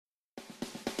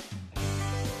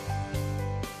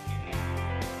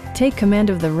Take command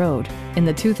of the road in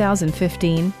the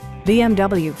 2015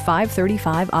 BMW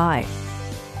 535i.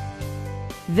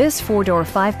 This four-door,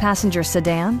 five-passenger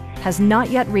sedan has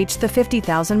not yet reached the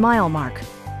 50,000-mile mark.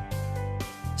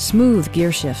 Smooth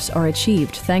gear shifts are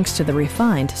achieved thanks to the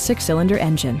refined six-cylinder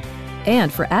engine.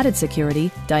 And for added security,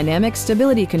 dynamic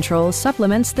stability control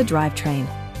supplements the drivetrain.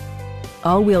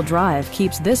 All-wheel drive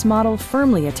keeps this model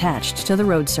firmly attached to the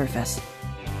road surface.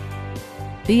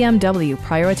 BMW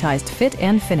prioritized fit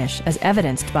and finish as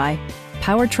evidenced by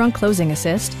power trunk closing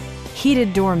assist,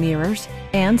 heated door mirrors,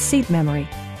 and seat memory.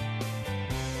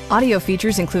 Audio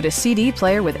features include a CD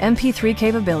player with MP3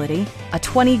 capability, a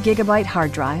 20-gigabyte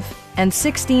hard drive, and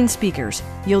 16 speakers,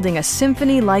 yielding a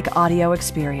symphony-like audio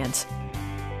experience.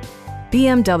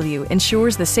 BMW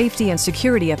ensures the safety and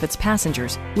security of its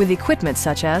passengers with equipment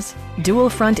such as dual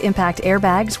front impact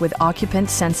airbags with occupant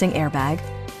sensing airbag,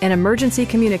 an emergency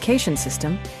communication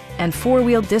system, and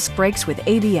four-wheel disc brakes with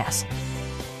ABS.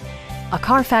 A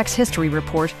Carfax history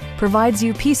report provides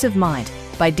you peace of mind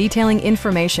by detailing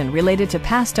information related to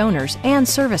past owners and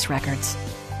service records.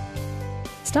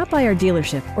 Stop by our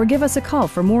dealership or give us a call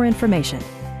for more information.